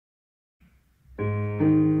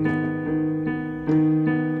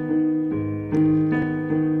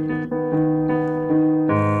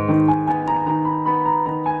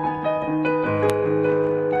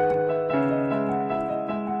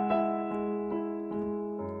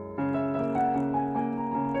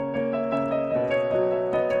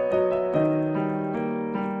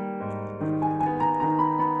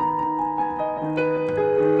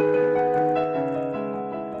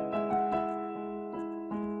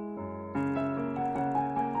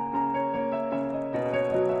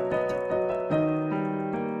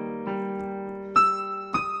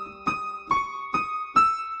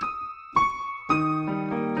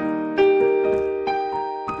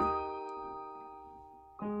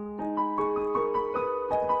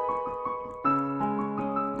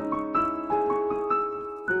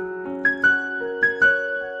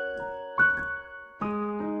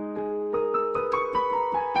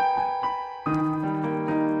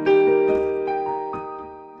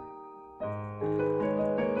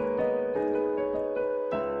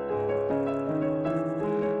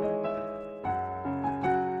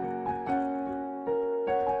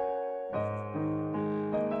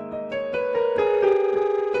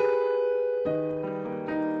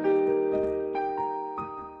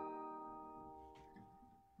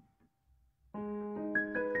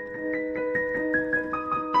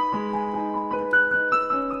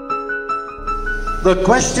The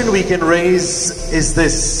question we can raise is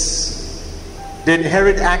this: did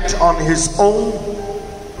Herod act on his own?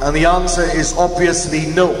 And the answer is obviously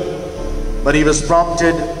no. But he was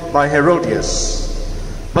prompted by Herodias.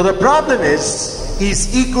 But the problem is,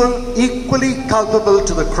 he's equally culpable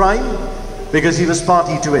to the crime because he was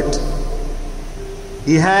party to it.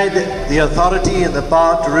 He had the authority and the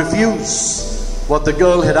power to refuse what the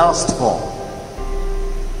girl had asked for.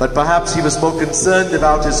 But perhaps he was more concerned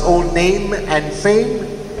about his own name and fame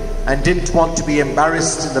and didn't want to be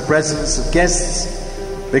embarrassed in the presence of guests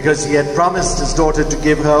because he had promised his daughter to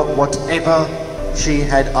give her whatever she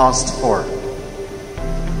had asked for.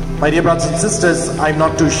 My dear brothers and sisters, I'm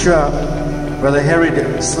not too sure whether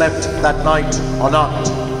Herod slept that night or not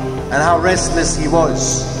and how restless he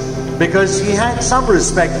was, because he had some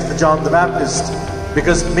respect for John the Baptist,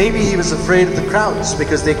 because maybe he was afraid of the crowds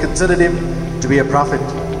because they considered him to be a prophet.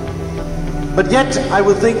 But yet I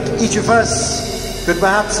would think each of us could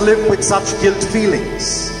perhaps live with such guilt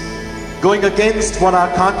feelings, going against what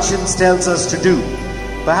our conscience tells us to do,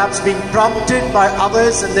 perhaps being prompted by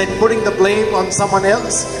others and then putting the blame on someone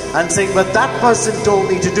else and saying, but that person told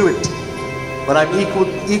me to do it, but I'm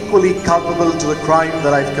equally culpable to the crime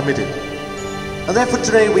that I've committed. And therefore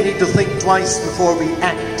today we need to think twice before we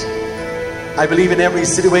act. I believe in every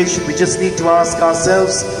situation we just need to ask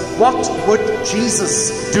ourselves, what would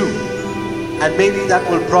Jesus do? And maybe that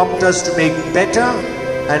will prompt us to make better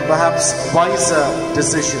and perhaps wiser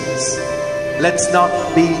decisions. Let's not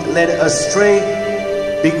be led astray,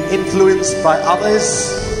 being influenced by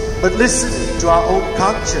others, but listen to our own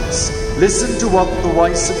conscience. Listen to what the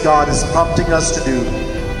voice of God is prompting us to do,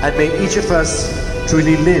 and may each of us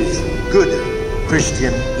truly live good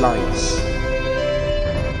Christian lives.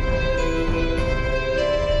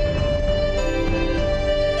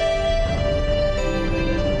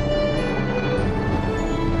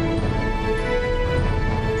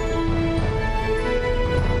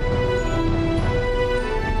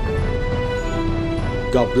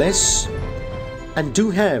 God bless, and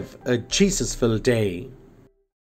do have a Jesus-filled day.